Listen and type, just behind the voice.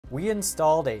We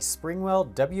installed a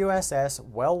Springwell WSS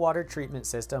well water treatment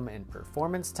system and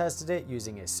performance tested it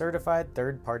using a certified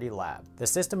third-party lab. The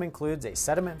system includes a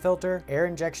sediment filter, air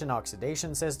injection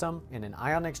oxidation system, and an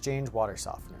ion exchange water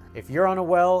softener. If you're on a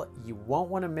well, you won't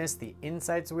want to miss the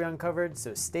insights we uncovered,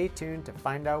 so stay tuned to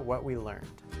find out what we learned.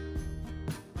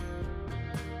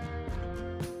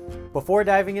 Before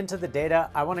diving into the data,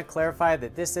 I want to clarify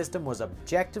that this system was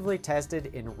objectively tested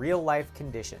in real-life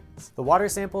conditions. The water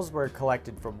samples were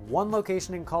collected from one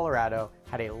location in Colorado,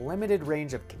 had a limited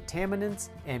range of contaminants,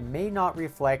 and may not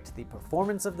reflect the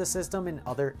performance of the system in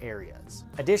other areas.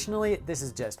 Additionally, this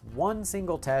is just one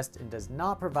single test and does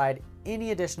not provide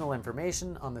any additional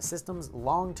information on the system's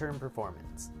long-term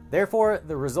performance. Therefore,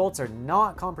 the results are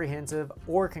not comprehensive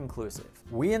or conclusive.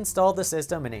 We installed the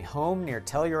system in a home near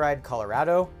Telluride,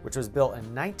 Colorado, which was built in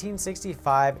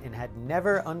 1965 and had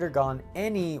never undergone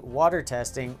any water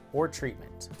testing or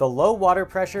treatment. The low water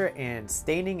pressure and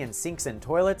staining in sinks and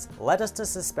toilets led us to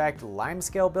suspect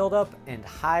limescale buildup and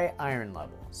high iron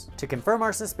levels. To confirm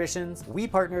our suspicions, we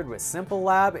partnered with Simple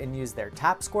Lab and used their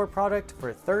TapScore product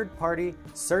for third-party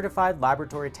certified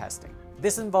laboratory testing.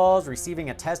 This involves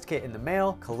receiving a test kit in the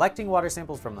mail, collecting water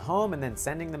samples from the home, and then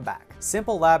sending them back.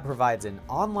 Simple Lab provides an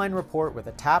online report with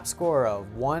a TAP score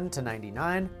of 1 to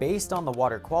 99 based on the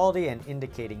water quality and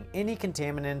indicating any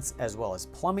contaminants as well as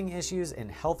plumbing issues and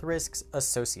health risks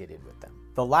associated with them.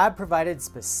 The lab provided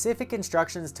specific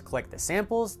instructions to collect the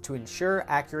samples to ensure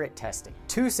accurate testing.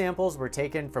 2 samples were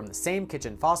taken from the same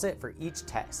kitchen faucet for each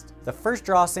test. The first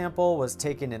draw sample was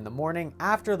taken in the morning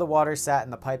after the water sat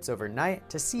in the pipes overnight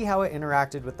to see how it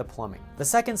interacted with the plumbing. The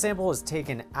second sample was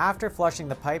taken after flushing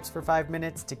the pipes for 5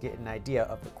 minutes to get an idea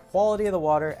of the quality of the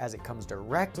water as it comes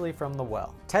directly from the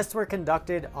well. Tests were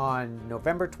conducted on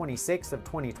November 26th of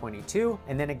 2022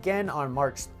 and then again on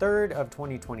March 3rd of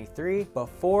 2023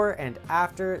 before and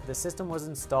after the system was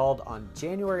installed on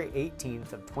January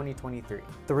 18th of 2023.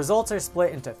 The results are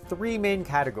split into 3 main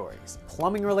categories: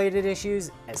 plumbing related issues,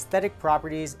 aesthetic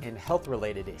properties, and health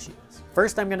related issues.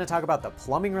 First, I'm going to talk about the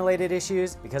plumbing related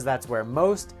issues because that's where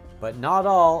most, but not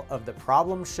all, of the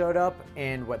problems showed up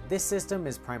and what this system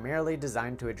is primarily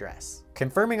designed to address.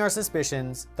 Confirming our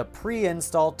suspicions, the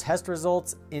pre-install test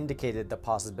results indicated the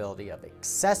possibility of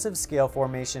excessive scale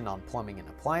formation on plumbing and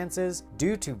appliances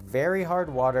due to very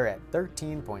hard water at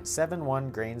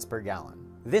 13.71 grains per gallon.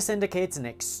 This indicates an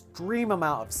extreme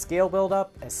amount of scale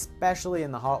buildup, especially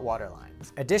in the hot water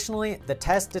lines. Additionally, the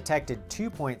test detected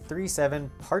 2.37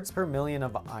 parts per million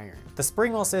of iron. The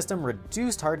Springwell system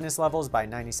reduced hardness levels by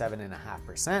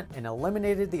 97.5% and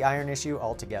eliminated the iron issue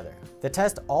altogether. The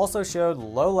test also showed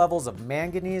low levels of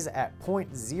manganese at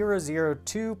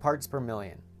 0.002 parts per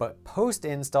million, but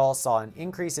post-install saw an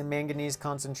increase in manganese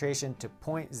concentration to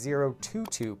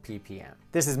 0.022 ppm.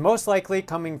 This is most likely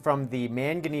coming from the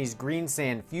manganese green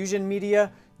sand fusion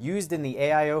media used in the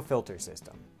AIO filter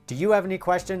system. Do you have any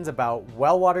questions about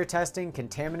well water testing,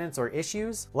 contaminants, or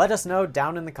issues? Let us know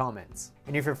down in the comments.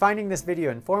 And if you're finding this video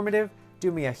informative,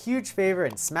 do me a huge favor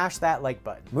and smash that like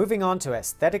button. Moving on to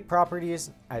aesthetic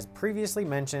properties, as previously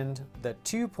mentioned, the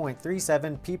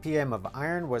 2.37 ppm of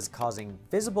iron was causing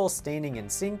visible staining in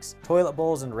sinks, toilet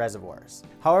bowls, and reservoirs.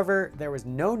 However, there was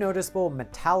no noticeable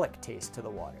metallic taste to the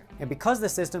water. And because the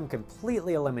system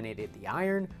completely eliminated the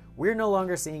iron, we're no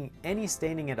longer seeing any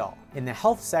staining at all. In the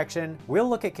health section, we'll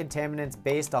look at contaminants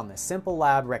based on the Simple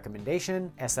Lab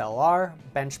recommendation SLR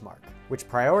benchmark, which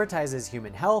prioritizes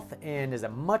human health and is a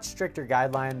much stricter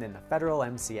guideline than the federal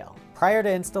MCL. Prior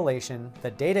to installation, the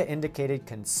data indicated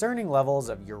concerning levels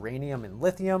of uranium and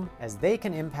lithium as they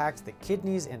can impact the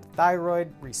kidneys and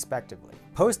thyroid respectively.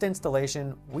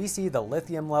 Post-installation, we see the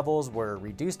lithium levels were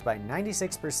reduced by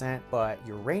 96%, but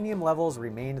uranium levels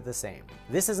remained the same.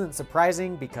 This isn't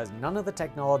surprising because none of the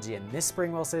technology in this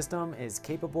Springwell system is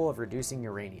capable of reducing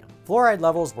uranium. Fluoride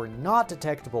levels were not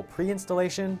detectable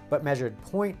pre-installation, but measured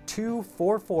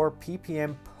 0.244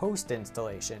 ppm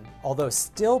post-installation, although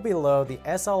still below the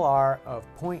SLR of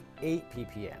 0.8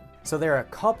 ppm. So there are a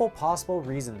couple possible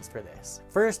reasons for this.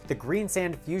 First, the green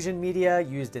sand fusion media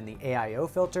used in the AIO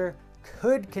filter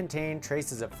could contain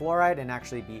traces of fluoride and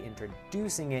actually be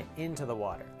introducing it into the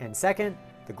water. And second,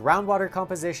 the groundwater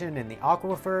composition in the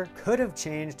aquifer could have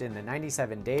changed in the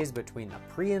 97 days between the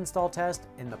pre-install test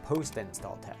and the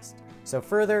post-install test. So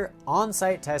further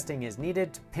on-site testing is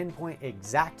needed to pinpoint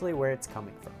exactly where it's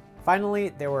coming from. Finally,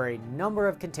 there were a number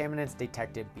of contaminants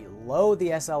detected below the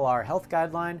SLR health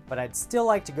guideline, but I'd still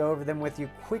like to go over them with you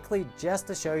quickly just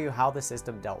to show you how the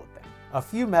system dealt with them. A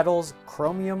few metals,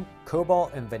 chromium,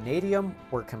 cobalt, and vanadium,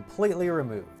 were completely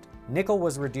removed. Nickel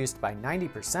was reduced by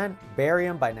 90%,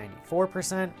 barium by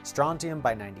 94%, strontium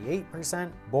by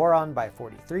 98%, boron by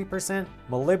 43%,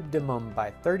 molybdenum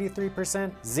by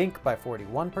 33%, zinc by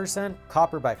 41%,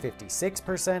 copper by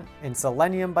 56%, and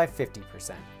selenium by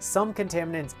 50%. Some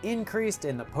contaminants increased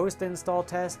in the post-install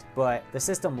test, but the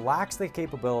system lacks the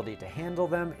capability to handle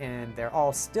them, and they're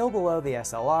all still below the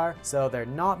SLR, so they're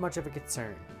not much of a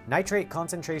concern. Nitrate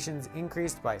concentrations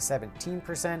increased by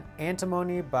 17%,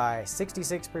 antimony by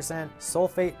 66%,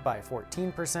 sulfate by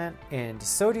 14%, and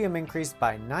sodium increased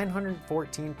by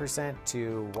 914%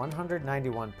 to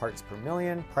 191 parts per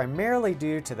million, primarily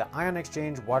due to the ion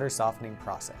exchange water softening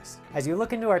process. As you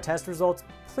look into our test results,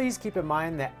 please keep in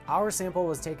mind that our sample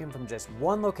was taken from just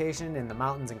one location in the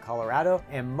mountains in Colorado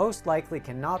and most likely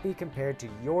cannot be compared to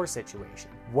your situation.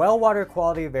 Well water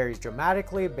quality varies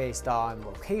dramatically based on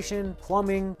location,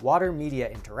 plumbing, water media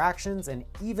interactions, and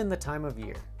even the time of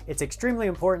year. It's extremely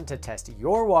important to test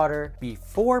your water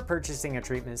before purchasing a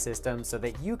treatment system so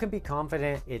that you can be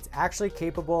confident it's actually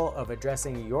capable of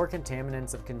addressing your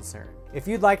contaminants of concern. If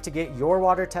you'd like to get your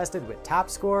water tested with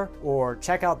TapScore or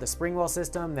check out the Springwell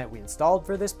system that we installed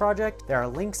for this project, there are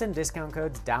links and discount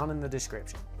codes down in the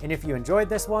description. And if you enjoyed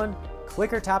this one,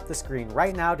 click or tap the screen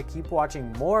right now to keep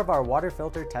watching more of our water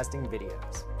filter testing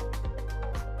videos.